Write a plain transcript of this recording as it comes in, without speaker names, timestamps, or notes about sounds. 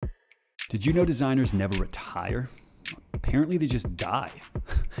Did you know designers never retire? Apparently they just die.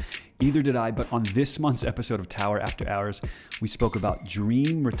 Either did I, but on this month's episode of Tower After Hours, we spoke about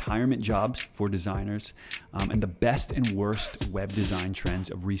dream retirement jobs for designers and the best and worst web design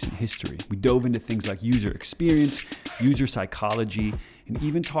trends of recent history. We dove into things like user experience, user psychology, and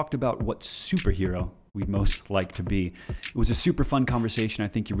even talked about what superhero we'd most like to be. It was a super fun conversation. I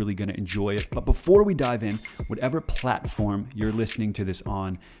think you're really going to enjoy it. But before we dive in, whatever platform you're listening to this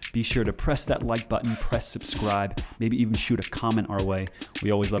on, be sure to press that like button, press subscribe, maybe even shoot a comment our way.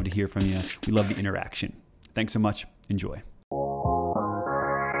 We always love to hear from you. We love the interaction. Thanks so much. Enjoy.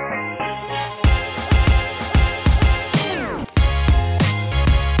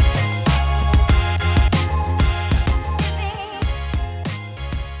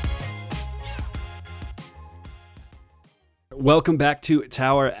 Welcome back to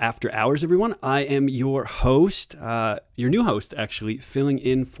Tower After Hours, everyone. I am your host, your new host, actually, filling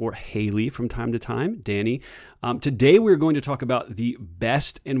in for Haley from time to time, Danny. Today, we're going to talk about the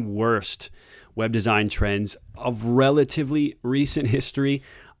best and worst web design trends of relatively recent history.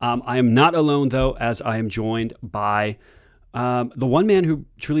 I am not alone, though, as I am joined by the one man who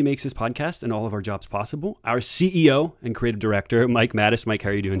truly makes this podcast and all of our jobs possible, our CEO and creative director, Mike Mattis. Mike, how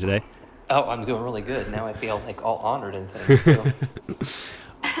are you doing today? Oh, I'm doing really good. Now I feel like all honored and things. So.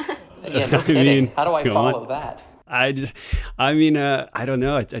 Yeah, no kidding. How do I follow that? I don't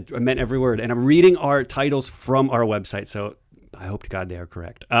know. I meant every word. And I'm reading our titles from our website, so I hope to God they are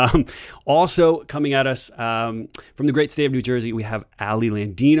correct. Also coming at us from the great state of New Jersey, we have Ali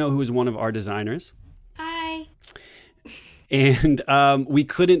Landino, who is one of our designers. Hi. And we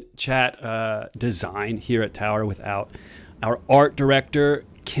couldn't chat design here at Tower without our art director,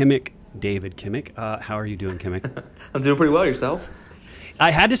 David Kimmick. How are you doing, Kimmick? I'm doing pretty well. Yourself?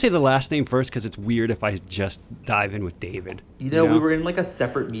 I had to say the last name first because it's weird if I just dive in with David. You know, we were in like a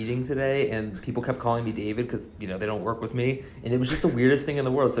separate meeting today, and people kept calling me David because, they don't work with me. And it was just the weirdest thing in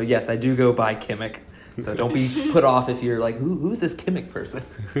the world. So, yes, I do go by Kimmick. So don't be put off if you're like, who's this Kimmick person?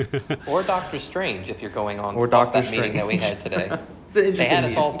 Or Doctor Strange if you're going on or off that Strange. meeting that we had today.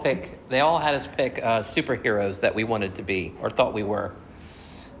 They all had us pick superheroes that we wanted to be or thought we were.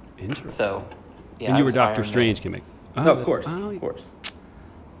 Interesting. So, yeah, and you were Doctor Strange, Kimmick. Oh, of course.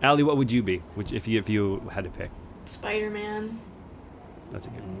 Ali, what would you be? If you had to pick? Spider-Man. That's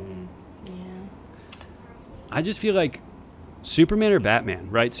a good one. Yeah. I just feel like Superman or Batman,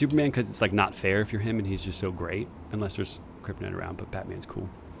 right? Superman because it's like not fair if you're him and he's just so great, unless there's kryptonite around. But Batman's cool.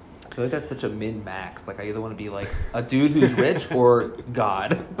 I feel like that's such a min-max. Like I either want to be like a dude who's rich or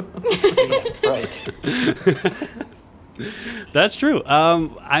God. Yeah, right. That's true.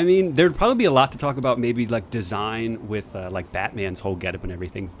 There'd probably be a lot to talk about, maybe like design with like Batman's whole getup and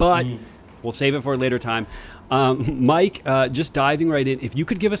everything, but we'll save it for a later time. Mike, just diving right in, if you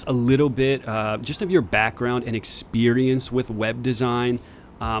could give us a little bit just of your background and experience with web design,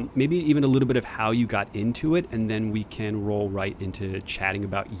 maybe even a little bit of how you got into it, and then we can roll right into chatting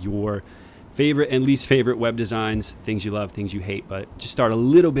about your favorite and least favorite web designs, things you love, things you hate, but just start a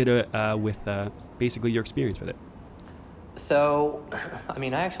little bit with basically your experience with it. So, I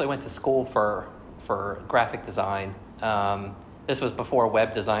actually went to school for graphic design. This was before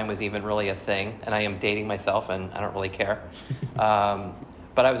web design was even really a thing, and I am dating myself, and I don't really care.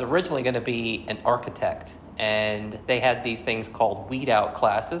 But I was originally going to be an architect, and they had these things called weed out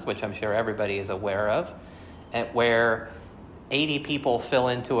classes, which I'm sure everybody is aware of, where 80 people fill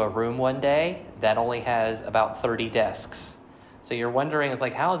into a room one day that only has about 30 desks. So you're wondering,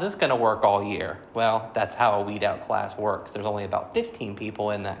 how is this going to work all year? Well, that's how a weed out class works. There's only about 15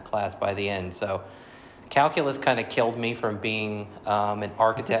 people in that class by the end. So calculus kind of killed me from being an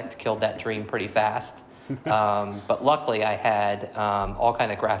architect, killed that dream pretty fast. But luckily I had all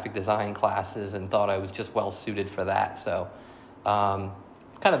kind of graphic design classes and thought I was just well suited for that. So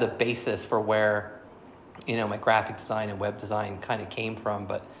it's kind of the basis for where, my graphic design and web design kind of came from.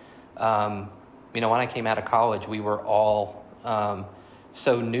 But, when I came out of college, we were all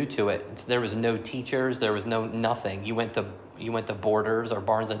so new to it. There was no teachers, there was nothing. You went to Borders or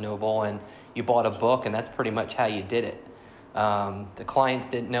Barnes and Noble and you bought a book, and that's pretty much how you did it. The clients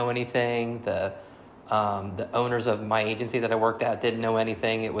didn't know anything. The owners of my agency that I worked at didn't know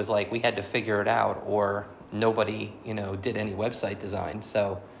anything. It was like we had to figure it out, or nobody did any website design.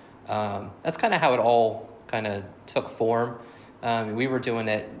 So that's kind of how it all kind of took form. We were doing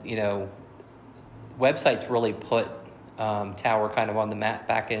it. Websites really put Tower kind of on the map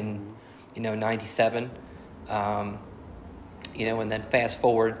back in 97, and then fast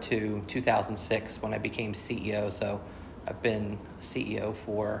forward to 2006 when I became CEO. So I've been CEO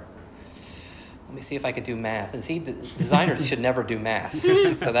for let me see if I could do math. And see, designers should never do math.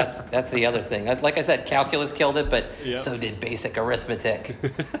 So that's the other thing. Like I said, calculus killed it, but so did basic arithmetic.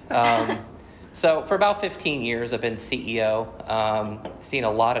 So for about 15 years, I've been CEO, seen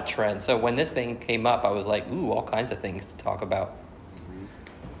a lot of trends. So when this thing came up, I was like, ooh, all kinds of things to talk about.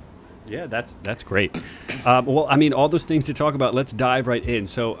 Yeah, that's great. Well, I mean, all those things to talk about. Let's dive right in.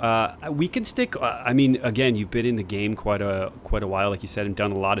 So we can stick. I mean, again, you've been in the game quite a while, like you said, and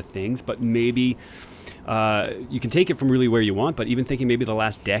done a lot of things. But maybe you can take it from really where you want. But even thinking maybe the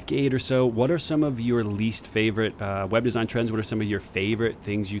last decade or so, what are some of your least favorite web design trends? What are some of your favorite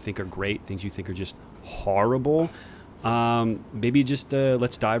things you think are great? Things you think are just horrible? Maybe just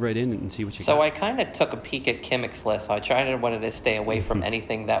let's dive right in and see what you got. So I kind of took a peek at Kimmic's list. So I wanted to stay away from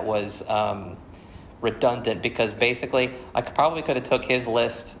anything that was redundant, because basically I could have took his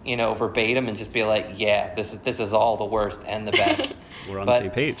list, verbatim and just be like, yeah, this is all the worst and the best. We're on the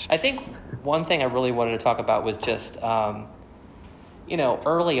same page. I think one thing I really wanted to talk about was just,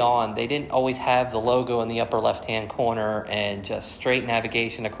 early on, they didn't always have the logo in the upper left-hand corner and just straight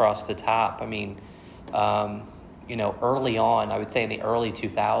navigation across the top. I mean, early on, I would say in the early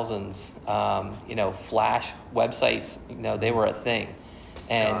 2000s, Flash websites, they were a thing.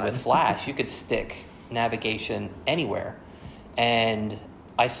 And with Flash, you could stick navigation anywhere. And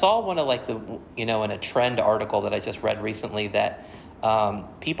I saw one of in a trend article that I just read recently that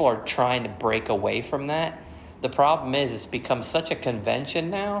people are trying to break away from that. The problem is it's become such a convention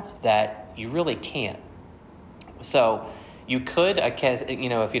now that you really can't. So you could, I guess,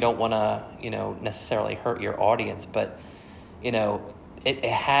 if you don't want to, necessarily hurt your audience, but, it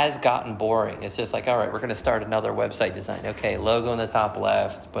has gotten boring. It's just like, all right, we're going to start another website design. Okay, logo in the top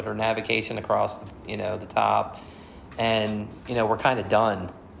left, put our navigation across, the top, and, we're kind of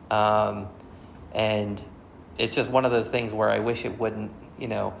done. And it's just one of those things where I wish it wouldn't,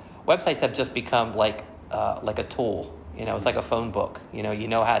 websites have just become like a tool. It's like a phone book. You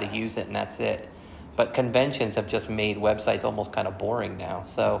know how to use it, and that's it. But conventions have just made websites almost kind of boring now.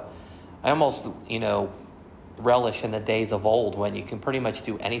 So I almost, relish in the days of old when you can pretty much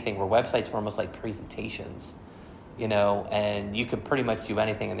do anything, where websites were almost like presentations, and you could pretty much do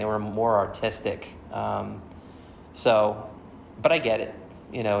anything, and they were more artistic. But I get it.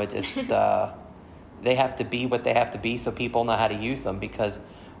 It just, they have to be what they have to be so people know how to use them, because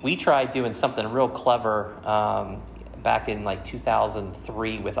we tried doing something real clever back in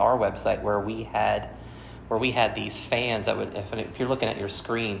 2003 with our website, where we had these fans that would, if you're looking at your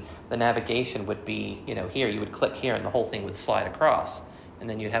screen, the navigation would be, here, you would click here and the whole thing would slide across, and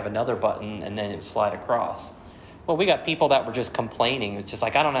then you'd have another button and then it would slide across. Well, we got people that were just complaining. It's just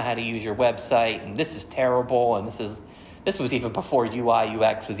like, I don't know how to use your website, and this is terrible, and this was even before UI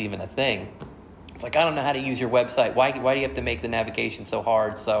UX was even a thing. It's like, I don't know how to use your website. Why do you have to make the navigation so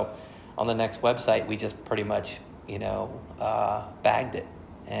hard? So on the next website, we just pretty much, bagged it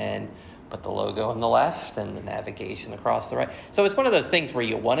and put the logo on the left and the navigation across the right. So it's one of those things where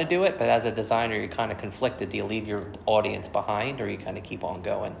you want to do it, but as a designer, you're kind of conflicted. Do you leave your audience behind, or you kind of keep on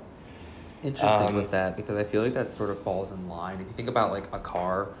going? Interesting with that, because I feel like that sort of falls in line. If you think about a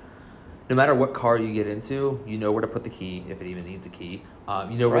car, no matter what car you get into, you know where to put the key, if it even needs a key.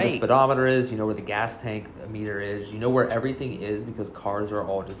 You know where the speedometer is, you know where the gas tank meter is, you know where everything is, because cars are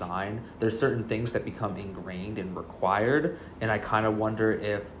all designed. There's certain things that become ingrained and required, and I kind of wonder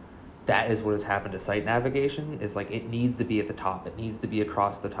if that is what has happened to site navigation, is it needs to be at the top, it needs to be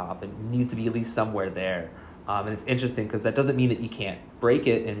across the top, it needs to be at least somewhere there. And it's interesting because that doesn't mean that you can't break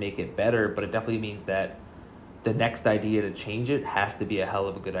it and make it better, but it definitely means that the next idea to change it has to be a hell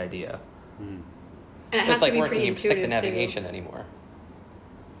of a good idea. And it has to be pretty intuitive, stick the navigation anymore.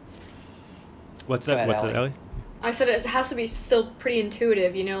 What's that? What's that, Ellie? I said it has to be still pretty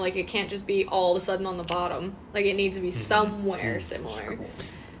intuitive, it can't just be all of a sudden on the bottom. It needs to be somewhere similar.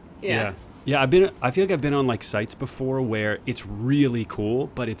 Yeah. Yeah, I feel like I've been on sites before where it's really cool,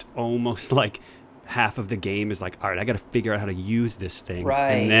 but it's almost like half of the game is all right, I got to figure out how to use this thing.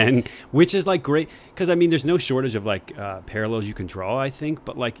 Right. And then, which is great, because there's no shortage of parallels you can draw, I think,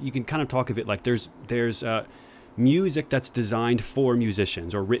 but you can kind of talk of it there's music that's designed for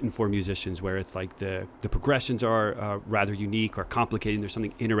musicians or written for musicians, where it's the progressions are rather unique or complicated. There's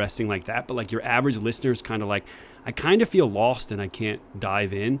something interesting like that, but your average listener is kind of I kind of feel lost and I can't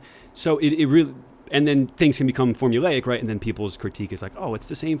dive in. So it really, and then things can become formulaic, right? And then people's critique is oh, it's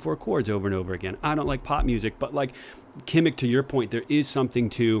the same 4 chords over and over again. I don't like pop music, but Kimmick, to your point, there is something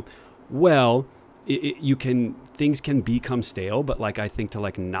to, things can become stale, but I think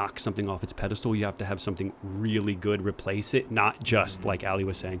to knock something off its pedestal, you have to have something really good replace it, not just like Ali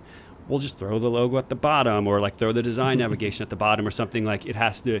was saying, we'll just throw the logo at the bottom, or throw the design navigation at the bottom or something. It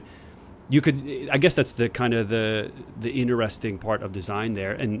has to you could, I guess that's the kind of the interesting part of design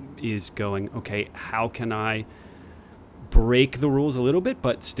there, and is going, okay, how can I break the rules a little bit,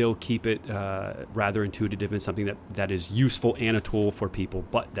 but still keep it rather intuitive and something that is useful and a tool for people,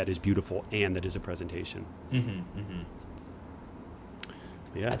 but that is beautiful and that is a presentation.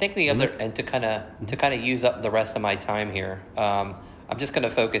 Yeah, I think the other, and to kind of use up the rest of my time here, I'm just going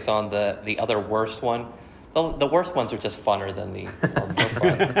to focus on the other worst one. The worst ones are just funner than the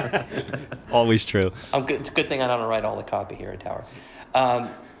fun. Always true. It's a good thing I don't write all the copy here at Tower.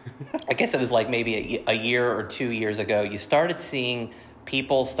 I guess it was like maybe a year or 2 years ago, you started seeing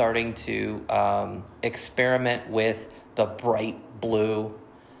people starting to experiment with the bright blue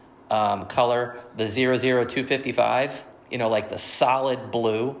color, the 00255, like the solid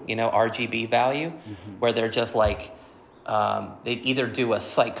blue, RGB value, where they're just like, they'd either do a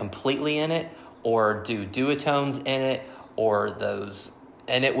site completely in it or do duotones in it or those,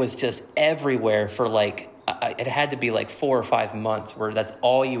 and it was just everywhere for like, it had to be like 4 or 5 months where that's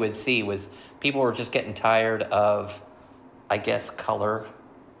all you would see was people were just getting tired of, I guess, color,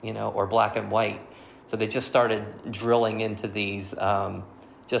 or black and white. So they just started drilling into these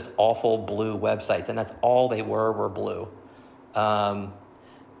just awful blue websites, and that's all they were blue. I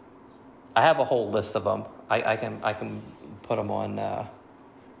have a whole list of them. I can put them on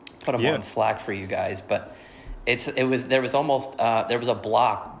on Slack for you guys, but there was a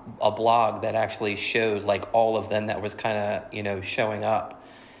blog that actually showed like all of them that was kind of showing up,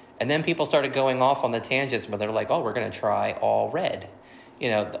 and then people started going off on the tangents where they're like, oh, we're going to try all red.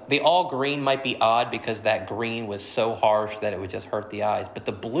 The all green might be odd because that green was so harsh that it would just hurt the eyes, but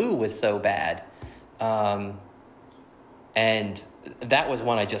the blue was so bad, and that was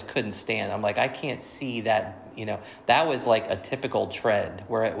one I just couldn't stand. I'm like, I can't see that. That was like a typical trend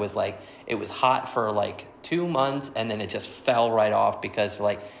where it was like, it was hot for like 2 months and then it just fell right off because we're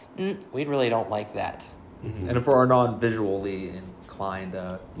like, we really don't like that. And for our non-visually inclined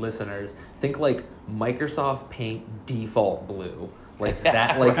listeners, think like Microsoft Paint default blue. Like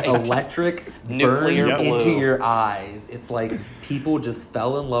that, like right. Electric nuclear burns blue into your eyes. It's like people just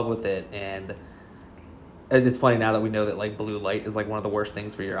fell in love with it, and it's funny now that we know that like blue light is like one of the worst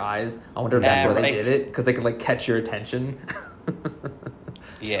things for your eyes. I wonder if that's why they did it, because they could like catch your attention.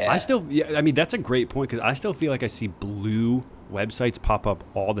 Yeah. I mean, that's a great point, because I still feel like I see blue websites pop up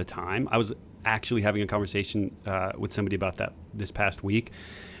all the time. I was actually having a conversation with somebody about that this past week.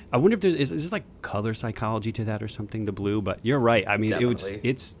 I wonder if is there like color psychology to that or something, the blue, but you're right. I mean,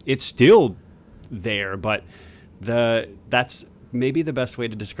 it's still there, but that's maybe the best way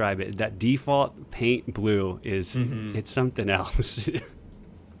to describe it. That default paint blue is it's something else.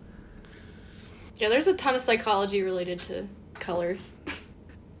 Yeah, there's a ton of psychology related to colors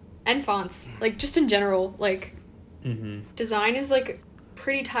and fonts. Like just in general, like design is like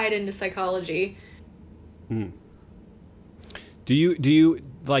pretty tied into psychology. Do you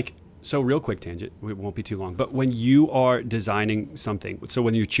like, so real quick tangent, it won't be too long, but when you are designing something, so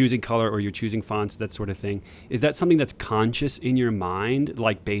when you're choosing color or you're choosing fonts, that sort of thing, is that something that's conscious in your mind,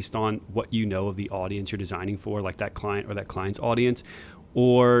 like based on what you know of the audience you're designing for, like that client or that client's audience?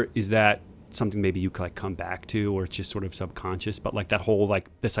 Or is that something maybe you like come back to, or it's just sort of subconscious? But like that whole, like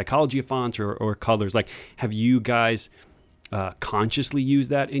the psychology of fonts or colors, like have you guys consciously used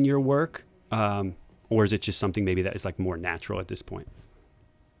that in your work? Or is it just something maybe that is like more natural at this point?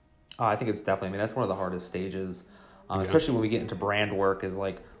 I think it's definitely, that's one of the hardest stages, especially when we get into brand work, is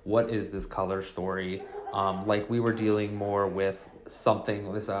like, what is this color story? Like we were dealing more with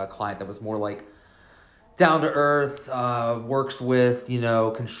this client that was more like down to earth, works with,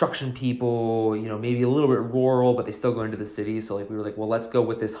 construction people, maybe a little bit rural, but they still go into the city. So like we were like, well, let's go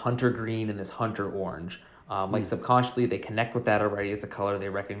with this hunter green and this hunter orange. Like subconsciously they connect with that already. It's a color they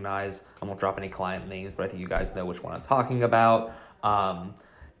recognize. I won't drop any client names, but I think you guys know which one I'm talking about.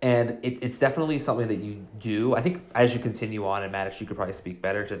 And it's definitely something that you do. I think as you continue on, and Maddox, you could probably speak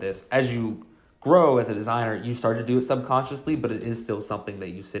better to this, as you grow as a designer, you start to do it subconsciously, but it is still something that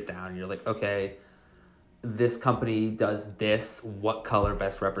you sit down and you're like, okay, this company does this. What color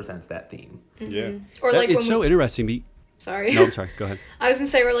best represents that theme? Yeah. Or like it's so interesting. Sorry. No, I'm sorry. Go ahead. I was going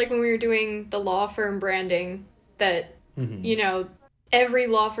to say, or like when we were doing the law firm branding, that, every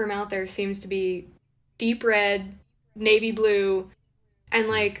law firm out there seems to be deep red, navy blue, and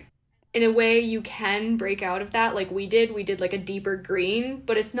like, in a way you can break out of that. Like we did like a deeper green,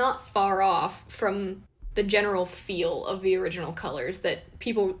 but it's not far off from the general feel of the original colors that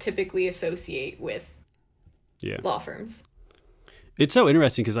people typically associate with law firms. It's so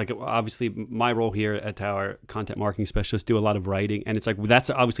interesting because, like, obviously my role here at Tower, content marketing specialist, do a lot of writing, and it's like that's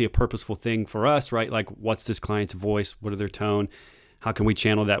obviously a purposeful thing for us, right? Like, what's this client's voice? What are their tone? How can we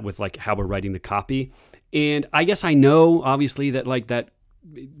channel that with like how we're writing the copy? And I guess I know obviously that like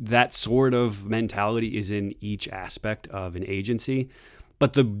that sort of mentality is in each aspect of an agency,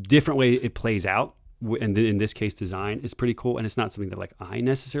 but the different way it plays out, and in this case design, is pretty cool. And it's not something that like I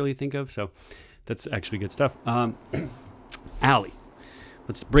necessarily think of. So that's actually good stuff. Allie,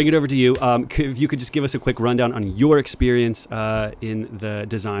 let's bring it over to you. If you could just give us a quick rundown on your experience in the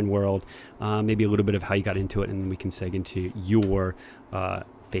design world, maybe a little bit of how you got into it, and then we can seg into your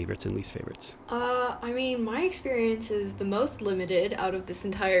favorites and least favorites. I mean, my experience is the most limited out of this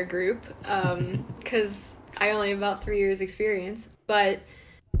entire group, because I only have about 3 years experience, but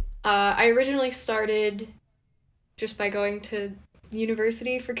I originally started just by going to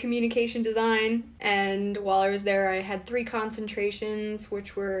university for communication design, and while I was there I had 3 concentrations,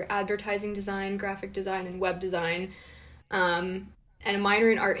 which were advertising design, graphic design, and web design, and a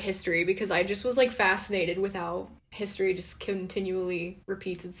minor in art history, because I just was like fascinated with how history just continually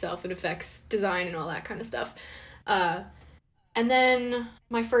repeats itself and affects design and all that kind of stuff. And then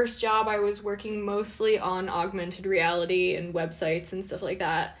my first job, I was working mostly on augmented reality and websites and stuff like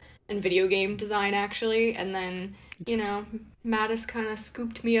that, and video game design actually. And then, you know, Mattis kind of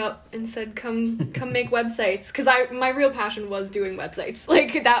scooped me up and said, come make websites. Because my real passion was doing websites.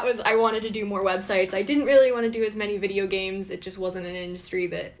 Like, that was, I wanted to do more websites. I didn't really want to do as many video games. It just wasn't an industry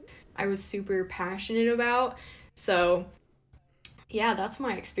that I was super passionate about. So, yeah, that's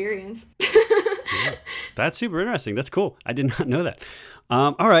my experience. Yeah, that's super interesting. That's cool. I did not know that.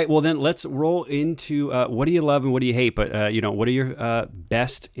 All right, well then let's roll into what do you love and what do you hate? But what are your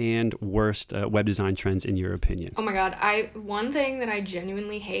best and worst web design trends in your opinion? Oh my god, one thing that I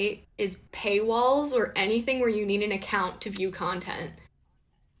genuinely hate is paywalls or anything where you need an account to view content.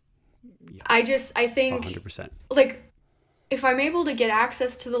 Yeah. I think 100%. like, if I'm able to get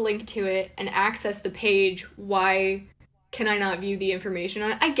access to the link to it and access the page, why can I not view the information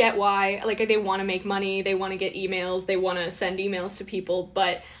on it? I get why. Like, they want to make money, they want to get emails, they want to send emails to people,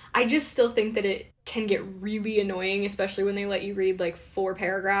 but I just still think that it can get really annoying, especially when they let you read like 4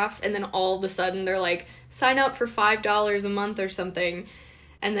 paragraphs and then all of a sudden they're like, sign up for $5 a month or something.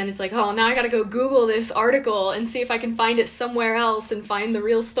 And then it's like, oh, now I gotta go Google this article and see if I can find it somewhere else and find the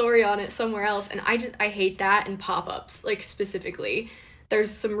real story on it somewhere else. And I hate that, and pop-ups, like, specifically.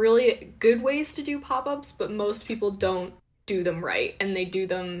 There's some really good ways to do pop-ups, but most people don't do them right, and they do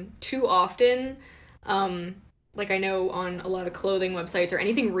them too often. Like, I know on a lot of clothing websites or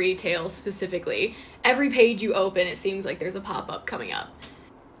anything retail specifically, every page you open, it seems like there's a pop-up coming up.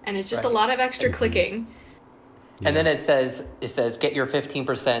 And it's just a lot of extra clicking. And then it says get your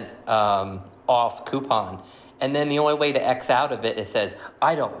 15% off coupon. And then the only way to X out of it, it says,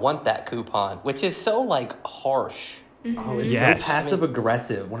 I don't want that coupon, which is so, like, harsh. Oh, it's Yes. so passive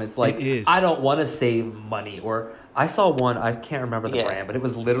aggressive when it's like, It is. I don't want to save money. Or I saw one, I can't remember the brand, but it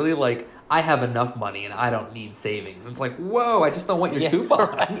was literally like, I have enough money and I don't need savings. And it's like, whoa, I just don't want your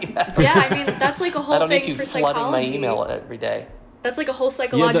coupon. Right. Yeah, I mean, that's like a I whole don't need thing you for flooding my psychology. email every day. That's like a whole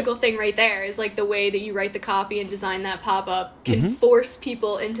psychological thing right there, is like the way that you write the copy and design that pop-up can force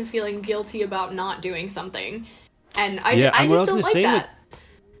people into feeling guilty about not doing something. And I just don't like that.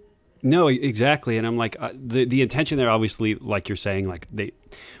 No, exactly. And I'm like, the intention there, obviously, like you're saying, like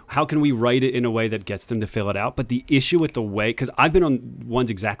how can we write it in a way that gets them to fill it out? But the issue with the way, because I've been on ones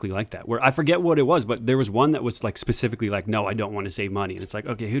exactly like that, where I forget what it was, but there was one that was like specifically like, no, I don't want to save money. And it's like,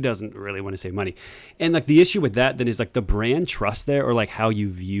 okay, who doesn't really want to save money? And like the issue with that then is like the brand trust there, or like how you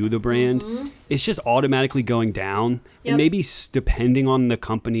view the brand, it's just automatically going down. Yep. And maybe depending on the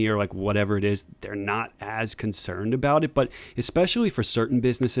company or like whatever it is, they're not as concerned about it. But especially for certain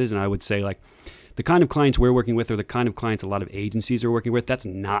businesses, and I would say like the kind of clients we're working with, or the kind of clients a lot of agencies are working with, that's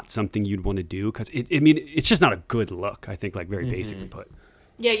not something you'd want to do, because it's just not a good look, I think, like very basically put.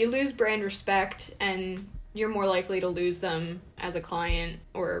 Yeah, you lose brand respect, and you're more likely to lose them as a client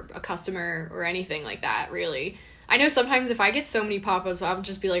or a customer or anything like that, really. I know sometimes if I get so many pop-ups, I'll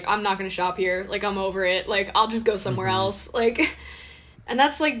just be like, I'm not going to shop here. Like, I'm over it. Like, I'll just go somewhere else. Like, and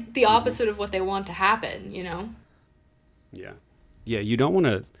that's like the opposite of what they want to happen, you know? Yeah. Yeah, you don't want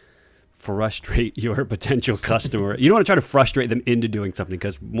to frustrate your potential customer. You don't want to try to frustrate them into doing something,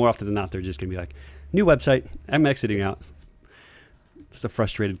 because more often than not, they're just going to be like, new website, I'm exiting out. It's a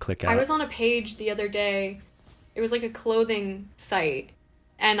frustrated click out. I was on a page the other day. It was like a clothing site.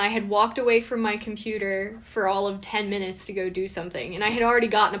 And I had walked away from my computer for all of 10 minutes to go do something. And I had already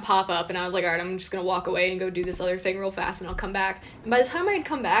gotten a pop-up, and I was like, all right, I'm just going to walk away and go do this other thing real fast, and I'll come back. And by the time I had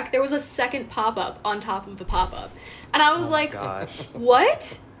come back, there was a second pop-up on top of the pop-up. And I was like, gosh.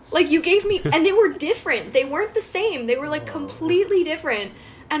 what? Like, you gave me... And they were different. They weren't the same. They were, like, completely different.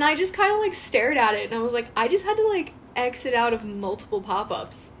 And I just kind of, like, stared at it, and I was like, I just had to, like, exit out of multiple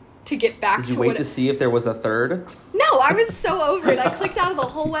pop-ups to get back to Did you wait to see if there was a third? No, I was so over it. I clicked out of the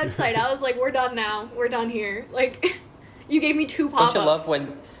whole website. I was like, we're done now. We're done here. Like, you gave me 2 pop-ups.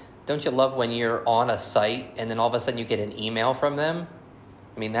 Don't you love when you're on a site and then all of a sudden you get an email from them?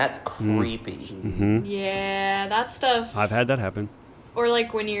 I mean, that's creepy. Mm-hmm. Yeah, that stuff. I've had that happen. Or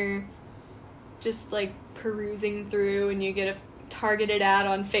like when you're just like perusing through and you get a targeted ad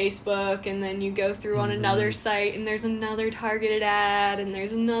on Facebook, and then you go through on another site and there's another targeted ad and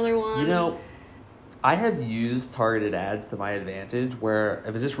there's another one. You know, I have used targeted ads to my advantage where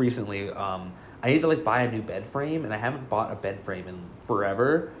it was just recently, I need to like buy a new bed frame, and I haven't bought a bed frame in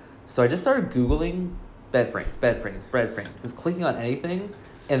forever. So I just started Googling bed frames, just clicking on anything,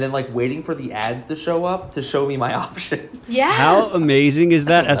 and then like waiting for the ads to show up to show me my options. Yeah. How amazing is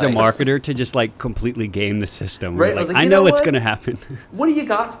that as a Nice. marketer to just like completely game the system? Right, Like, I was like, I you know know what's what? going to happen. What do you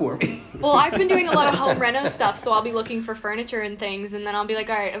got for me? Well, I've been doing a lot of home reno stuff, so I'll be looking for furniture and things, and then I'll be like,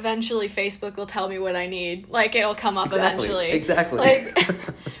 all right, eventually Facebook will tell me what I need. Like, it'll come up eventually. Exactly. Like,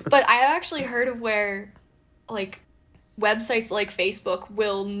 but I actually heard of where, like, websites like Facebook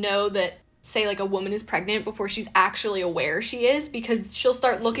will know that, say, like, a woman is pregnant before she's actually aware she is, because she'll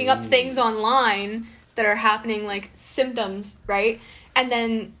start looking up things online that are happening, like symptoms, right? And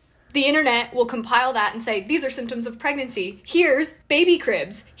then the internet will compile that and say, these are symptoms of pregnancy. Here's baby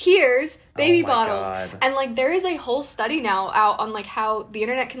cribs. Here's baby my bottles. God. And like there is a whole study now out on like how the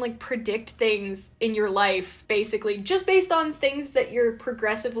internet can like predict things in your life, basically, just based on things that you're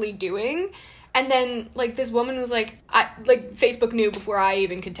progressively doing. And then like this woman was like, Facebook knew before I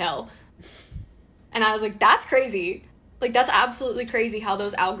even could tell. And I was like, that's crazy. Like, that's absolutely crazy how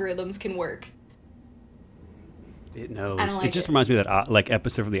those algorithms can work. It knows. I don't like It just it. reminds me of that like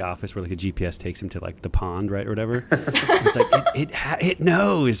episode from The Office where like a GPS takes him to like the pond, right, or whatever. It's like it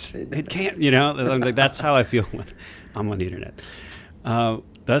knows. It can't. You know, like, that's how I feel when I'm on the internet.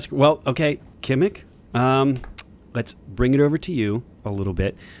 That's well. Okay, Kimmick. Let's bring it over to you a little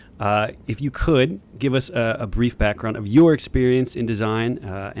bit. If you could give us a brief background of your experience in design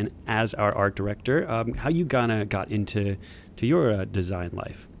and as our art director, how you got into your design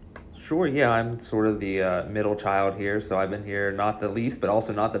life. Sure, yeah, I'm sort of the middle child here, so I've been here not the least, but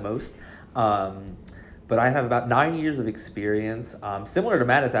also not the most. But I have about 9 years of experience. Similar to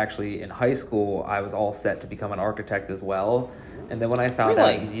Mattis, actually, in high school, I was all set to become an architect as well. And then when I found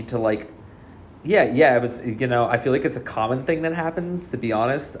out you need to, like, it was, you know, I feel like it's a common thing that happens, to be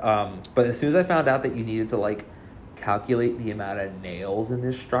honest. But as soon as I found out that you needed to, like, calculate the amount of nails in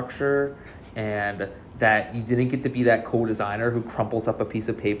this structure, and that you didn't get to be that cool designer who crumples up a piece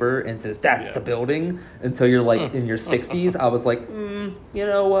of paper and says, that's the building, until you're, like, in your 60s, I was like, you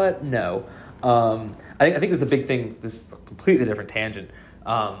know what? No. I think there's a big thing, this is a completely different tangent,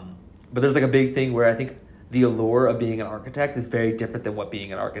 but there's, like, a big thing where I think the allure of being an architect is very different than what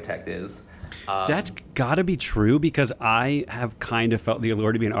being an architect is. That's got to be true, because I have kind of felt the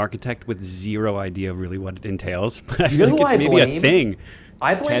allure to be an architect with zero idea of really what it entails. But I You know feel who like it's I maybe blame? a thing.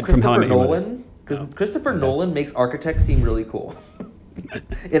 I blame Ted from How I Christopher Met Your Mother. Nolan, because Christopher Nolan makes architects seem really cool.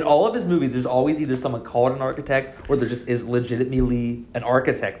 In all of his movies, there's always either someone called an architect or there just is legitimately an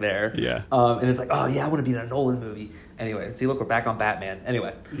architect there. Yeah. And it's like, oh yeah, I want to be in a Nolan movie. Anyway, see, look, we're back on Batman.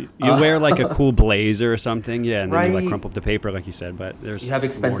 Anyway. You wear like a cool blazer or something, yeah, and then you like Right. crumple up the paper like you said, but there's You have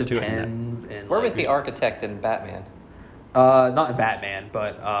expensive more to it than that. pens. And Where like, was the architect in Batman? Not in Batman,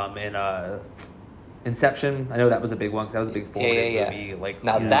 but in Inception. I know that was a big one because that was a big formative movie. Like,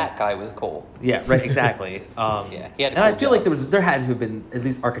 Now you know. that guy was cool. Yeah, right, exactly. he had a and I cool feel like job. there had to have been at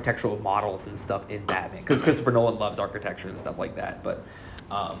least architectural models and stuff in Batman, because Christopher Nolan loves architecture and stuff like that. But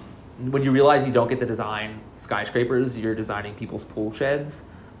when you realize you don't get to design skyscrapers, you're designing people's pool sheds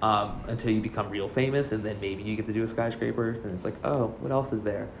until you become real famous, and then maybe you get to do a skyscraper, and it's like, oh, what else is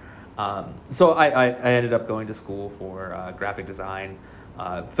there? So I ended up going to school for graphic design.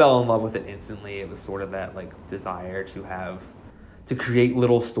 Fell in love with it instantly. It was sort of that like desire to create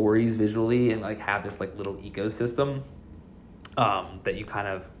little stories visually and like have this like little ecosystem that you kind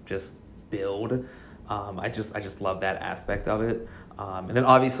of just build. I just love that aspect of it. And then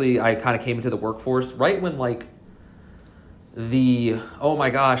obviously I kind of came into the workforce right when like oh my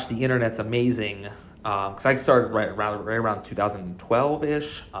gosh, the internet's amazing. Because I started right around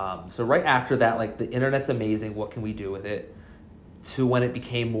 2012-ish. So right after that, like the internet's amazing. What can we do with it? To when it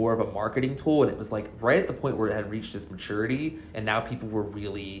became more of a marketing tool, and it was like right at the point where it had reached its maturity, and now people were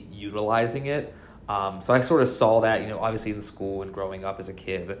really utilizing it. So I sort of saw that, you know, obviously in school and growing up as a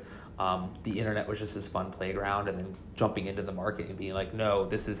kid, the internet was just this fun playground, and then jumping into the market and being like, no,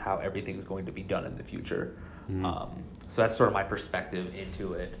 this is how everything's going to be done in the future. So that's sort of my perspective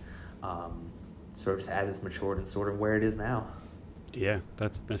into it. sort of just as it's matured and sort of where it is now. Yeah,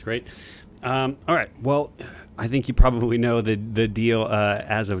 that's great. All right. Well, I think you probably know the deal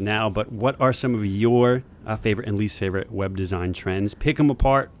as of now, but what are some of your favorite and least favorite web design trends? Pick them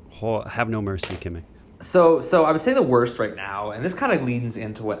apart. Have no mercy, Kimmy. So I would say the worst right now, and this kind of leans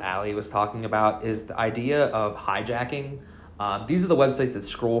into what Ali was talking about, is the idea of hijacking. These are the websites that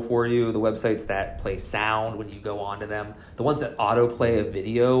scroll for you, the websites that play sound when you go onto them, the ones that autoplay a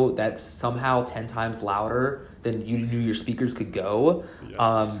video that's somehow 10 times louder than you knew your speakers could go.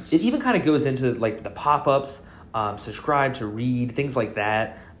 Yeah. It even kind of goes into like the pop-ups, subscribe to read, things like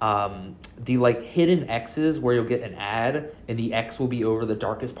that. The like hidden X's where you'll get an ad and the X will be over the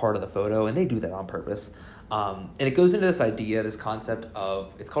darkest part of the photo, and they do that on purpose. And it goes into this idea, this concept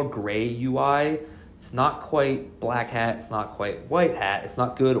of, it's called gray UI. It's not quite black hat, it's not quite white hat, it's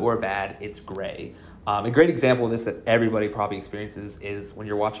not good or bad, it's gray. A great example of this that everybody probably experiences is when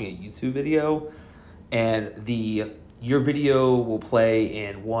you're watching a YouTube video and your video will play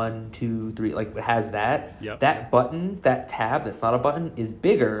in 1, 2, 3, like it has that. Yep. That button, that tab that's not a button, is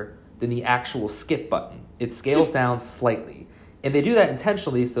bigger than the actual skip button. It scales down slightly. And they do that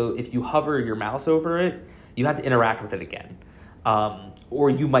intentionally, so if you hover your mouse over it, you have to interact with it again. Or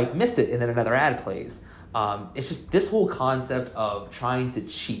you might miss it and then another ad plays. It's just this whole concept of trying to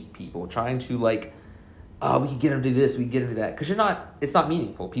cheat people, trying to like, we can get them to do this, we can get them to do that. Because it's not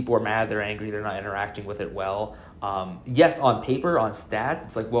meaningful. People are mad, they're angry, they're not interacting with it well. Yes, on paper, on stats,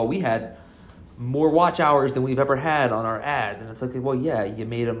 it's like, well, we had more watch hours than we've ever had on our ads. And it's like, well, yeah, you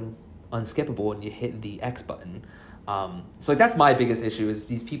made them unskippable and you hit the X button. So like that's my biggest issue is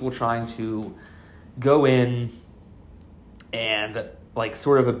these people trying to go in and like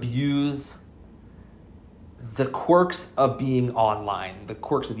sort of abuse the quirks of being online, the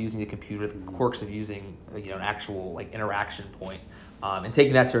quirks of using a computer, the quirks of using an actual like interaction point, and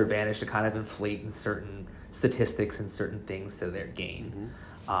taking that to their advantage to kind of inflate in certain statistics and certain things to their gain.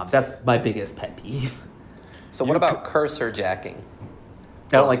 That's my biggest pet peeve. So what about cursor jacking?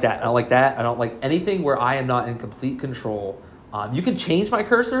 I don't like that. I don't like anything where I am not in complete control. You can change my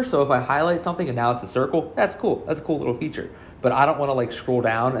cursor, so if I highlight something and now it's a circle, that's cool. That's a cool little feature. But I don't want to like scroll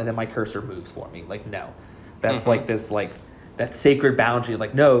down and then my cursor moves for me. Like, no. That's like this, like, that sacred boundary.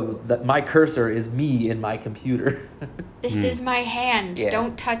 Like, no, that my cursor is me in my computer. This is my hand. Yeah.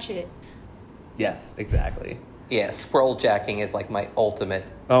 Don't touch it. Yes, exactly. Yeah, scroll jacking is like my ultimate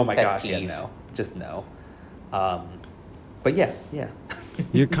Oh my pet gosh, peeve. yeah, no. Just no. But yeah.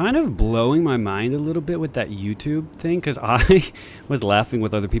 You're kind of blowing my mind a little bit with that YouTube thing, because I was laughing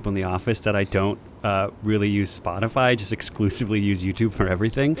with other people in the office that I don't really use Spotify. I just exclusively use YouTube for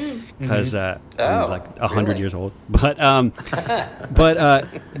everything because I'm like 100 years old. But so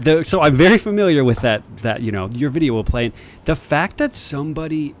I'm very familiar with that your video will play. The fact that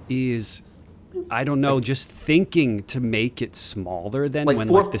somebody is, I don't know, just thinking to make it smaller than like when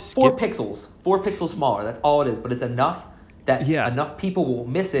four, like the skip 4 pixels smaller. That's all it is, but it's enough that enough people will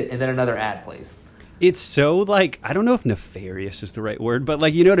miss it and then another ad plays. It's so like, I don't know if nefarious is the right word, but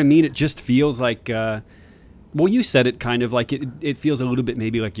like, you know what I mean? It just feels like, well, you said it kind of like it feels a little bit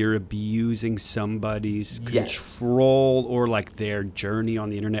maybe like you're abusing somebody's control or like their journey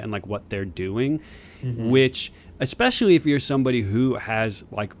on the internet and like what they're doing, which especially if you're somebody who has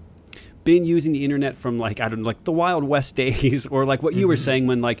like been using the internet from like, I don't know, like the Wild West days or like what you were saying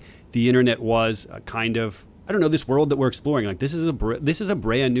when like the internet was a kind of, I don't know, this world that we're exploring, like this is a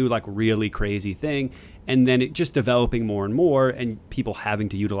brand new, like really crazy thing. And then it just developing more and more and people having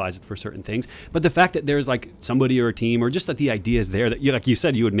to utilize it for certain things. But the fact that there's like somebody or a team or just that the idea is there that you, like you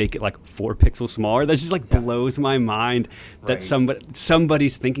said, you would make it like 4 pixels smaller. That just like blows my mind that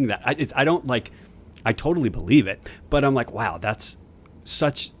somebody's thinking that. I don't like, I totally believe it, but I'm like, wow, that's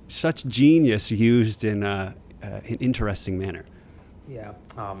such genius used in an interesting manner. Yeah.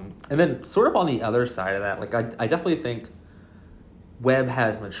 And then sort of on the other side of that, like I definitely think web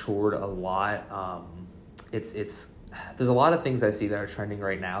has matured a lot. There's a lot of things I see that are trending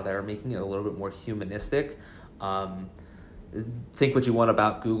right now that are making it a little bit more humanistic. Think what you want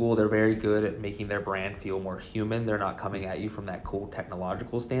about Google. They're very good at making their brand feel more human. They're not coming at you from that cool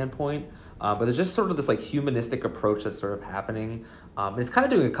technological standpoint. But there's just sort of this like humanistic approach that's sort of happening. It's kind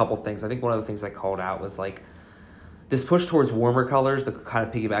of doing a couple things. I think one of the things I called out was like this push towards warmer colors to kind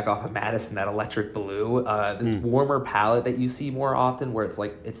of piggyback off of Madison, that electric blue, this warmer palette that you see more often where it's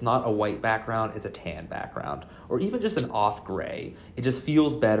like, it's not a white background, it's a tan background, or even just an off gray. It just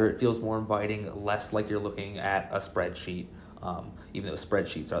feels better. It feels more inviting, less like you're looking at a spreadsheet, even though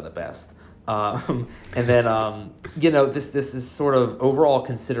spreadsheets are the best. And then, this is sort of overall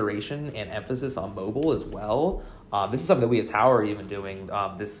consideration and emphasis on mobile as well. This is something that we at Tower are even doing,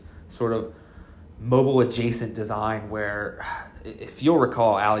 this sort of mobile adjacent design where, if you'll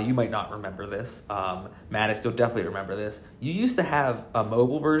recall, Allie, you might not remember this. Maddox, you'll definitely remember this. You used to have a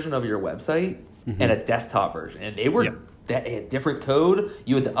mobile version of your website and a desktop version, and they were that had different code.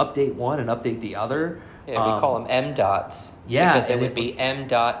 You had to update one and update the other. Yeah, we call them M dots. Yeah, because it would be M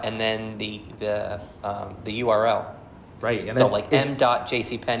dot and then the URL. Right, and so then like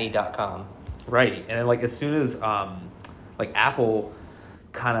m.jcpenney.com. Right, and then like as soon as like Apple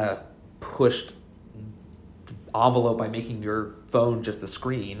kind of pushed the envelope by making your phone just a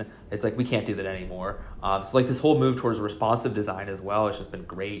screen, it's like we can't do that anymore. So like this whole move towards responsive design as well has just been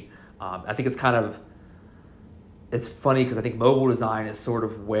great. I think it's funny because I think mobile design is sort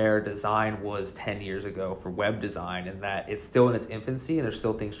of where design was 10 years ago for web design, and that it's still in its infancy and there's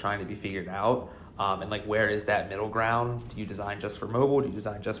still things trying to be figured out. And like, where is that middle ground? Do you design just for mobile? Do you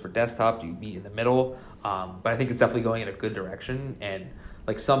design just for desktop? Do you meet in the middle? But I think it's definitely going in a good direction. And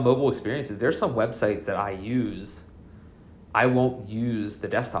like some mobile experiences, there's some websites that I use. I won't use the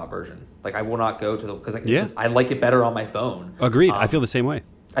desktop version. Like I will not go to because like, I like it better on my phone. Agreed. I feel the same way.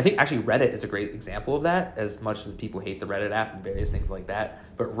 I think actually Reddit is a great example of that, as much as people hate the Reddit app and various things like that.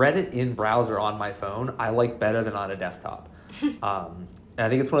 But Reddit in browser on my phone, I like better than on a desktop. And I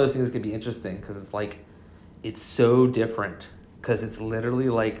think it's one of those things that can be interesting because it's like, it's so different because it's literally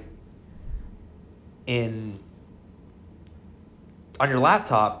like on your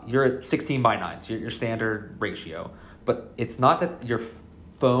laptop, you're at 16 by 9, so your standard ratio. But it's not that your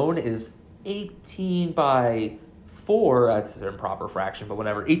phone is 18 by 4, that's an improper fraction, but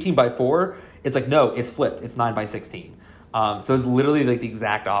whatever, 18 by 4, it's like, no, it's flipped, it's 9 by 16. So it's literally like the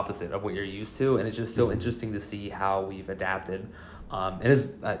exact opposite of what you're used to, and it's just so interesting to see how we've adapted. And it's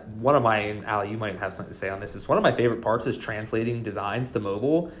one of my, and Allie, you might have something to say on this, is one of my favorite parts is translating designs to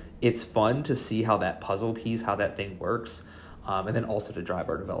mobile. It's fun to see how that puzzle piece, how that thing works. And then also to drive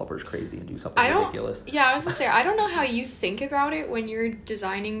our developers crazy and do something ridiculous. Yeah, I was going to say, I don't know how you think about it when you're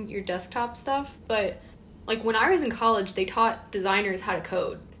designing your desktop stuff, but like when I was in college, they taught designers how to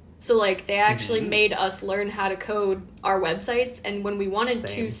code. So like they actually made us learn how to code our websites, and when we wanted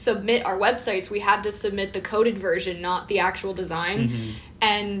to submit our websites, we had to submit the coded version, not the actual design.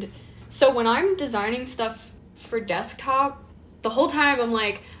 And so when I'm designing stuff for desktop, the whole time I'm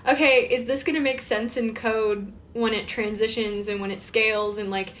like, okay, is this going to make sense in code when it transitions and when it scales,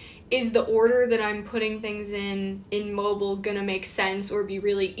 and like, is the order that I'm putting things in mobile going to make sense or be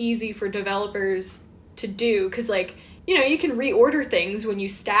really easy for developers to do? Because like, you know, you can reorder things when you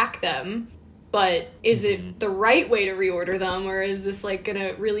stack them, but is it the right way to reorder them, or is this like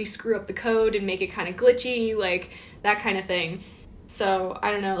gonna really screw up the code and make it kind of glitchy, like that kind of thing? So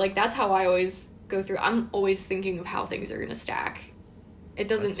I don't know, like that's how I always go through. I'm always thinking of how things are gonna stack. It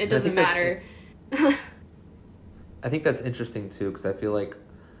doesn't matter. I think that's interesting too, because I feel like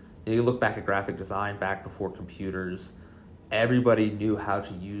you look back at graphic design back before computers, everybody knew how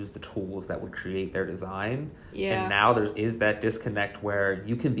to use the tools that would create their design. Yeah. And now there is that disconnect where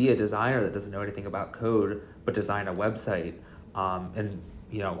you can be a designer that doesn't know anything about code, but design a website. And,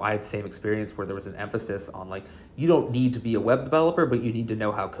 you know, I had the same experience where there was an emphasis on like, you don't need to be a web developer, but you need to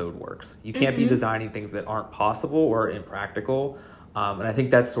know how code works. You can't be designing things that aren't possible or impractical. And I think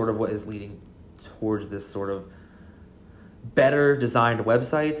that's sort of what is leading towards this sort of better designed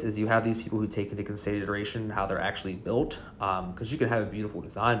websites, is you have these people who take into consideration how they're actually built, because you can have a beautiful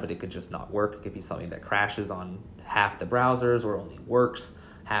design, but it could just not work. It could be something that crashes on half the browsers or only works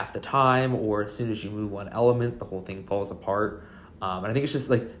half the time, or as soon as you move one element, the whole thing falls apart. And I think it's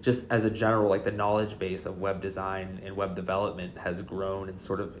just as a general, like the knowledge base of web design and web development has grown and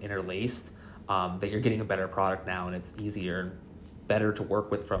sort of interlaced, that you're getting a better product now, and it's easier and better to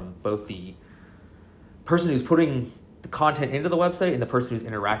work with from both the person who's putting the content into the website and the person who's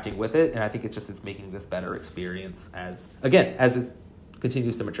interacting with it. And I think it's making this better experience as it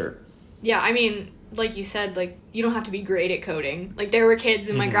continues to mature. Yeah, I mean, like you said, like you don't have to be great at coding. Like there were kids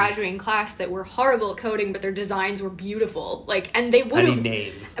in my graduating class that were horrible at coding, but their designs were beautiful. Like, and they would have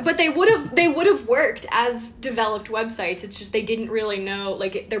names, but they would have worked as developed websites. It's just they didn't really know,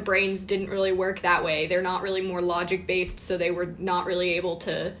 like their brains didn't really work that way. They're not really more logic based, so they were not really able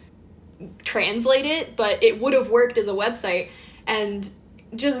to translate it, but it would have worked as a website. And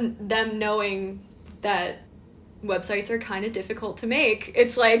just them knowing that websites are kind of difficult to make,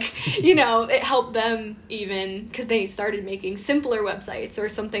 it's like, you know, it helped them even because they started making simpler websites or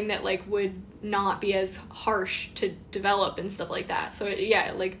something that like would not be as harsh to develop and stuff like that. So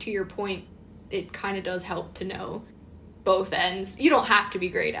yeah, like to your point, it kind of does help to know both ends. You don't have to be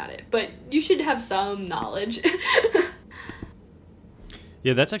great at it, but you should have some knowledge.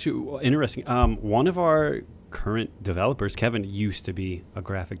 Yeah, that's actually interesting. One of our current developers. Kevin used to be a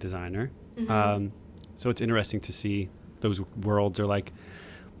graphic designer. So it's interesting to see those worlds are like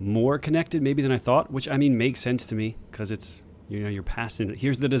more connected maybe than I thought, which I mean makes sense to me because it's, you're passing it.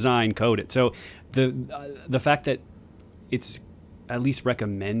 Here's the design, code it. So the fact that it's at least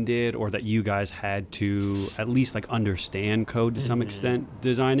recommended, or that you guys had to at least like understand code to some extent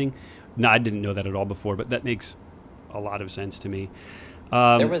designing. No, I didn't know that at all before, but that makes a lot of sense to me.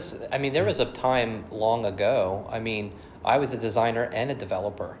 There was a time long ago. I mean, I was a designer and a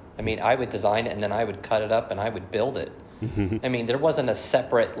developer. I mean, I would design it and then I would cut it up and I would build it. I mean, there wasn't a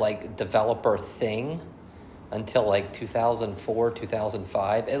separate like developer thing until like 2004,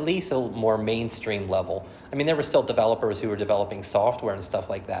 2005, at least a more mainstream level. I mean, there were still developers who were developing software and stuff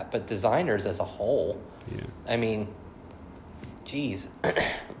like that, but designers as a whole, I mean, geez,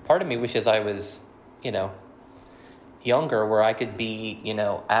 part of me wishes I was, younger, where I could be,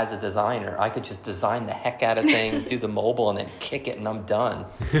 as a designer, I could just design the heck out of things, do the mobile, and then kick it, and I'm done.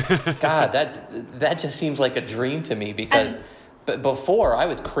 God, that just seems like a dream to me, because but before I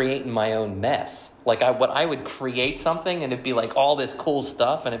was creating my own mess. Like I would create something, and it'd be like all this cool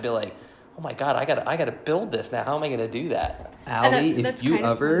stuff, and it'd be like, oh my God, I gotta build this now. How am I gonna do that? Allie, if you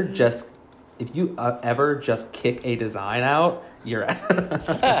ever just kick a design out, you're out.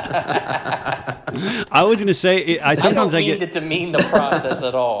 I was gonna say I don't mean to demean the process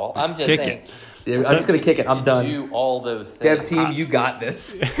at all. I'm just saying. I'm just gonna kick it. I'm done. Do all those things. Dev team, you got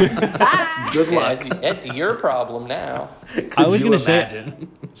this. Good luck. It's your problem now. I was gonna say,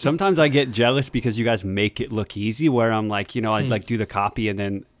 sometimes I get jealous because you guys make it look easy. Where I'm like, I'd like do the copy, and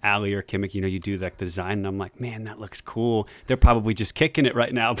then Allie or Kimmick, you do like the design, and I'm like, man, that looks cool. They're probably just kicking it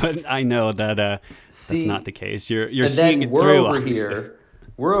right now, but I know that that's not the case. You're seeing it through.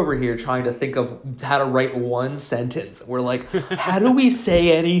 We're over here trying to think of how to write one sentence. We're like, how do we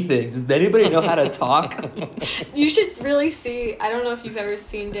say anything? Does anybody know how to talk? You should really see, I don't know if you've ever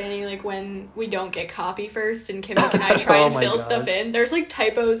seen, Danny, like when we don't get copy first and Kimmick and I try and fill stuff in. There's like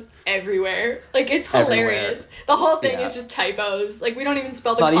typos everywhere. Like it's hilarious. Everywhere. The whole thing is just typos. Like we don't even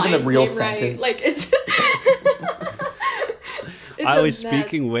spell the client's name right. Like it's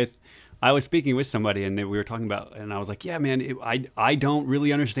I was speaking with somebody, and we were talking about, and I was like, yeah, man, I don't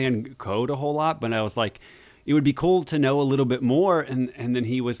really understand code a whole lot, but I was like, it would be cool to know a little bit more. And then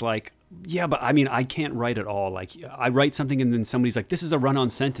he was like, yeah, but I mean, I can't write at all. Like I write something and then somebody's like, this is a run-on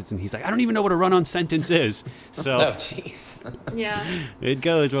sentence. And he's like, I don't even know what a run-on sentence is. So oh, jeez. Yeah. It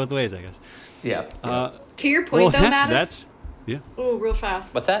goes both ways, I guess. Yeah. To your point, though, Mattis. Yeah. Oh, real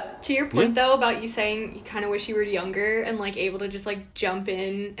fast. What's that? To your point, though, about you saying you kind of wish you were younger and, like, able to just, like, jump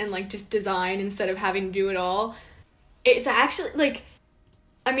in and, like, just design instead of having to do it all. It's actually, like,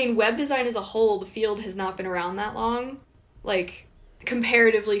 I mean, web design as a whole, the field has not been around that long. Like,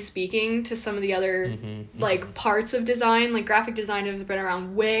 comparatively speaking to some of the other, like, parts of design. Like, graphic design has been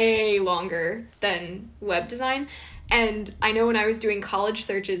around way longer than web design. And I know when I was doing college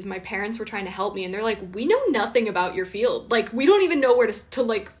searches, my parents were trying to help me, and they're like, we know nothing about your field. Like, we don't even know where to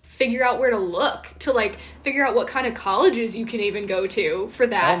like, figure out where to look, to, like, figure out what kind of colleges you can even go to for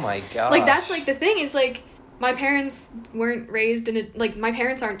that. Oh, my God. Like, that's, like, the thing is, like, my parents weren't raised in a, like, my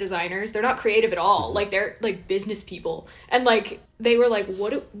parents aren't designers. They're not creative at all. Like, they're, like, business people. And, like, they were like,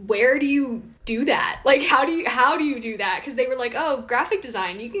 where do you do that? Like, how do you do that? Because they were like, oh, graphic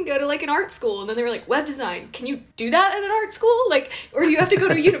design, you can go to, like, an art school. And then they were like, web design, can you do that at an art school? Like, or do you have to go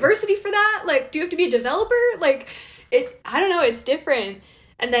to a university for that? Like, do you have to be a developer? Like, I don't know, it's different.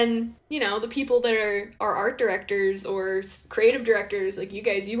 And then, the people that are art directors or creative directors, like you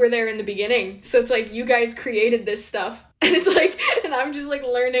guys, you were there in the beginning. So it's like, you guys created this stuff. And it's like, and I'm just like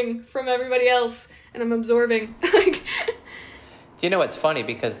learning from everybody else and I'm absorbing. Like, do you know what's funny?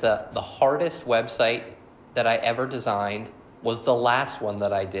 Because the hardest website that I ever designed was the last one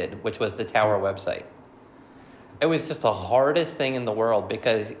that I did, which was the Tower website. It was just the hardest thing in the world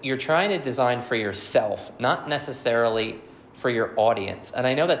because you're trying to design for yourself, not necessarily for your audience. And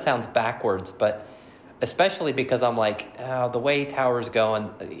I know that sounds backwards, but especially because I'm like, oh, the way Tower's going,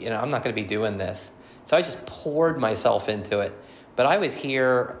 I'm not going to be doing this. So I just poured myself into it. But I was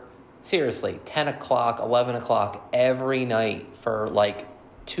here, seriously, 10 o'clock, 11 o'clock every night for like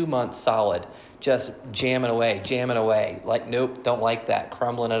 2 months solid, just jamming away. Like, nope, don't like that,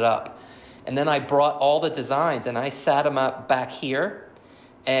 crumbling it up. And then I brought all the designs and I sat them up back here.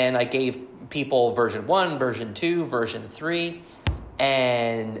 And I gave people version 1, version 2, version 3,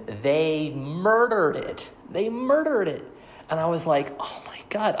 and they murdered it. And I was like, oh my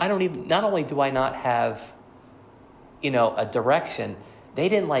God, not only do I not have, a direction, they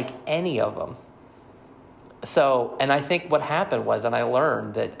didn't like any of them. So, and I think what happened was, and I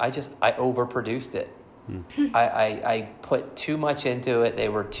learned that I overproduced it. I put too much into it. They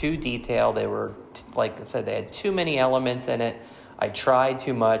were too detailed. They were, like I said, they had too many elements in it. I tried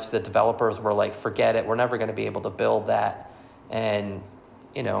too much. The developers were like, forget it. We're never going to be able to build that. And,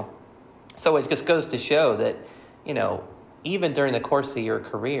 so it just goes to show that, even during the course of your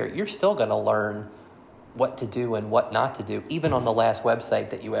career, you're still going to learn what to do and what not to do, even on the last website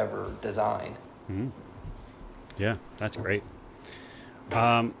that you ever designed. Mm-hmm. Yeah, that's great.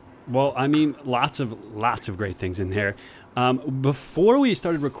 Well, I mean, lots of great things in there. Before we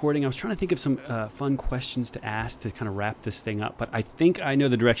started recording, I was trying to think of some fun questions to ask to kind of wrap this thing up, but I think I know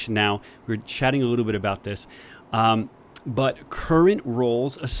the direction now. We were chatting a little bit about this. But current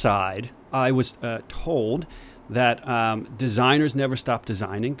roles aside, I was told that designers never stop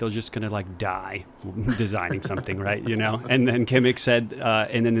designing. They're just going to like die designing something, right? And then Kimmick said,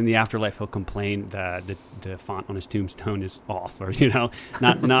 and then in the afterlife, he'll complain that the font on his tombstone is off, or,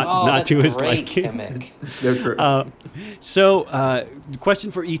 not to his liking. Kimmick. They're true. So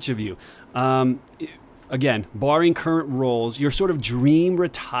question for each of you. Again, barring current roles, your sort of dream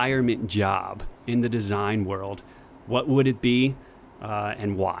retirement job in the design world, what would it be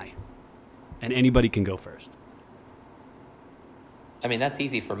and why? And anybody can go first. I mean, that's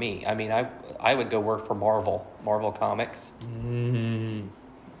easy for me. I mean, I would go work for Marvel Comics. Mm.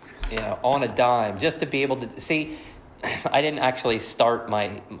 On a dime, just to be able to see. I didn't actually start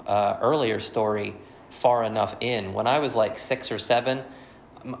my earlier story far enough in. When I was like 6 or 7,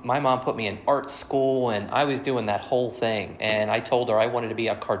 my mom put me in art school, and I was doing that whole thing. And I told her I wanted to be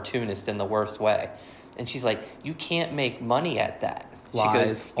a cartoonist in the worst way. And she's like, you can't make money at that. Lies. She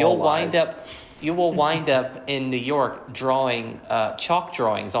goes, you will wind up in New York drawing chalk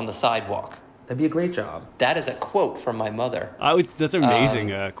drawings on the sidewalk. That'd be a great job. That is a quote from my mother. That's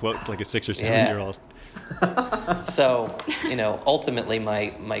amazing quote, like a 6 or 7 year old. So, ultimately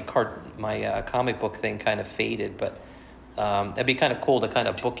my comic book thing kind of faded, but that'd be kind of cool to kind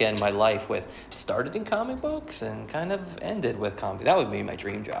of bookend my life with started in comic books and kind of ended with comic. That would be my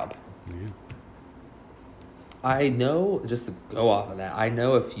dream job. Yeah. I know, just to go off of that, I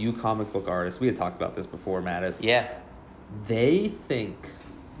know a few comic book artists. We had talked about this before, Mattis. Yeah. They think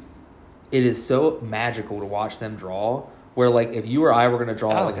it is so magical to watch them draw, where like if you or I were going to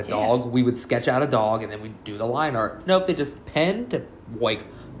draw a dog, we would sketch out a dog and then we'd do the line art. Nope, they just pen to like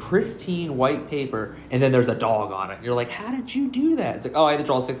pristine white paper and then there's a dog on it. You're like, how did you do that? It's like, I had to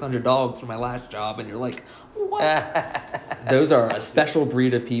draw 600 dogs for my last job. And you're like, what? Those are a special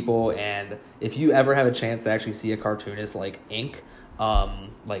breed of people, and if you ever have a chance to actually see a cartoonist like ink,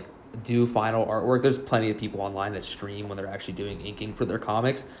 like do final artwork, there's plenty of people online that stream when they're actually doing inking for their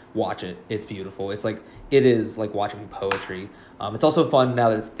comics. Watch it. It's beautiful. It is like watching poetry. It's also fun now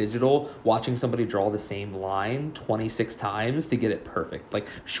that it's digital, watching somebody draw the same line 26 times to get it perfect. Like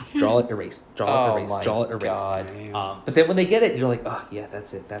draw it, erase, draw it, erase, draw it, erase. God. But then when they get it, you're like, oh yeah,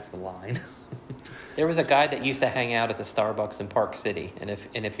 that's it. That's the line. There was a guy that used to hang out at the Starbucks in Park City, and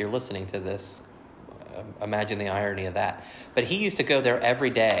if you're listening to this, imagine the irony of that. But he used to go there every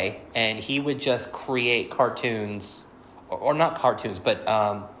day, and he would just create cartoons, or not cartoons,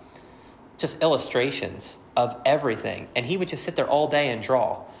 but just illustrations of everything. And he would just sit there all day and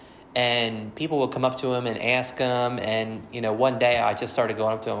draw. And people would come up to him and ask him. And, one day I just started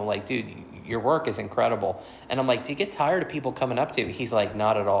going up to him like, dude, your work is incredible. And I'm like, do you get tired of people coming up to you? He's like,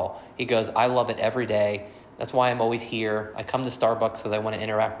 not at all. He goes, I love it every day. That's why I'm always here. I come to Starbucks because I want to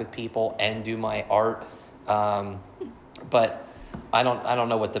interact with people and do my art. But I don't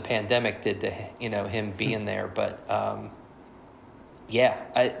know what the pandemic did to him being there. But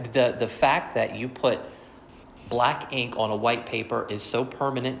the fact that you put black ink on a white paper is so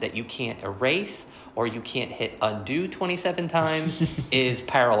permanent that you can't erase or you can't hit undo 27 times is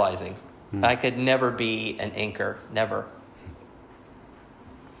paralyzing. I could never be an inker, never.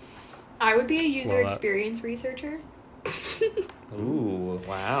 I would be a user experience researcher. Ooh,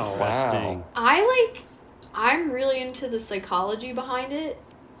 wow. Wow. I'm really into the psychology behind it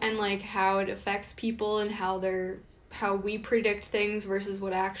and like how it affects people and how we predict things versus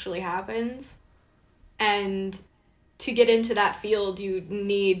what actually happens. And to get into that field, you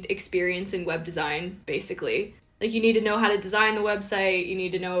need experience in web design, basically. Like, you need to know how to design the website, you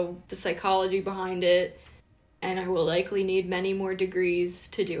need to know the psychology behind it, and I will likely need many more degrees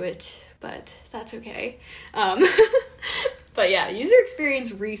to do it, but that's okay. But yeah, user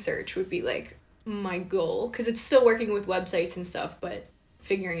experience research would be, like, my goal, because it's still working with websites and stuff, but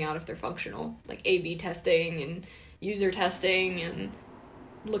figuring out if they're functional, like A/B testing and user testing and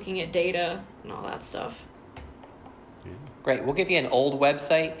looking at data and all that stuff. Great. We'll give you an old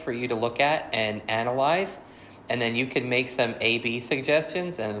website for you to look at and analyze, and then you can make some A/B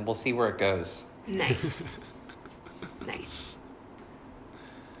suggestions, and we'll see where it goes. Nice. Nice.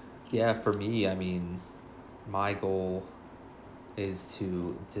 Yeah, for me, I mean, my goal is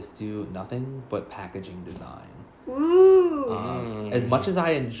to just do nothing but packaging design. Ooh. As much as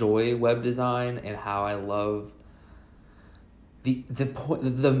I enjoy web design and how I love the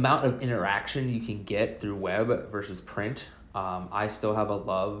amount of interaction you can get through web versus print, I still have a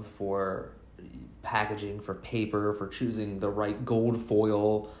love for packaging, for paper, for choosing the right gold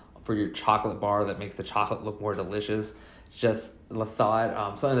foil for your chocolate bar that makes the chocolate look more delicious. Just the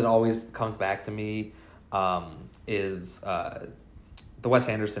thought, something that always comes back to me is the Wes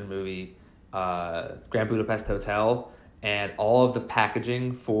Anderson movie, Grand Budapest Hotel, and all of the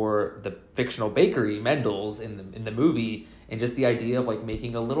packaging for the fictional bakery Mendel's in the movie, and just the idea of like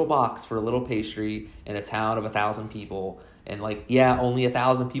making a little box for a little pastry in a town of 1,000 people, and like, yeah, only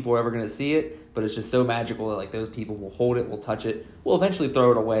 1,000 people are ever going to see it, but it's just so magical that like those people will hold it, will touch it, will eventually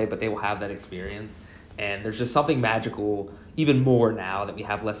throw it away, but they will have that experience. And there's just something magical, even more now that we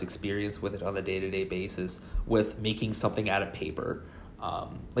have less experience with it on a day-to-day basis, with making something out of paper.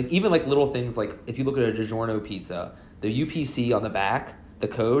 Like even like little things, like if you look at a DiGiorno pizza, the UPC on the back, the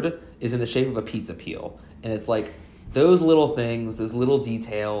code is in the shape of a pizza peel. And it's like those little things, those little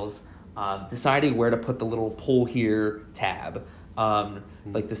details, deciding where to put the little pull here tab,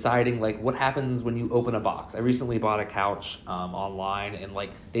 like deciding like what happens when you open a box. I recently bought a couch online, and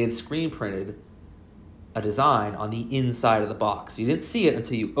like they had screen printed a design on the inside of the box. You didn't see it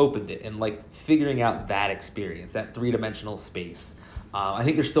until you opened it, and like figuring out that experience, that 3-dimensional space. I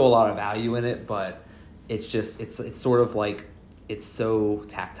think there's still a lot of value in it, but it's just, it's sort of like, it's so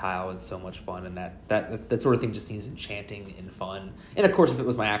tactile and so much fun, and that sort of thing just seems enchanting and fun. And of course, if it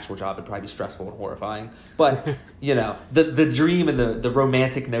was my actual job, it'd probably be stressful and horrifying. But you know, the dream and the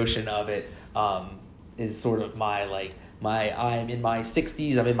romantic notion of it is sort of I'm in my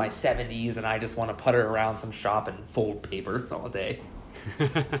 60s, I'm in my 70s, and I just want to putter around some shop and fold paper all day.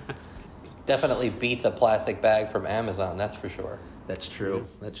 Definitely beats a plastic bag from Amazon, that's for sure. That's true.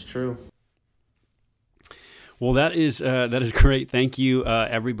 That's true. Well, that is great. Thank you,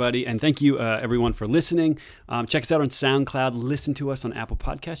 everybody. And thank you, everyone, for listening. Check us out on SoundCloud. Listen to us on Apple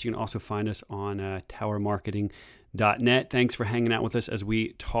Podcasts. You can also find us on towermarketing.net. Thanks for hanging out with us as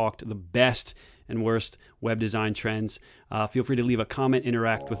we talked the best and worst web design trends. Feel free to leave a comment,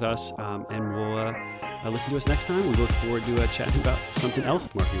 interact with us, and we'll listen to us next time. We look forward to chatting about something else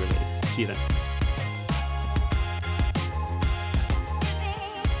marketing related. See you then.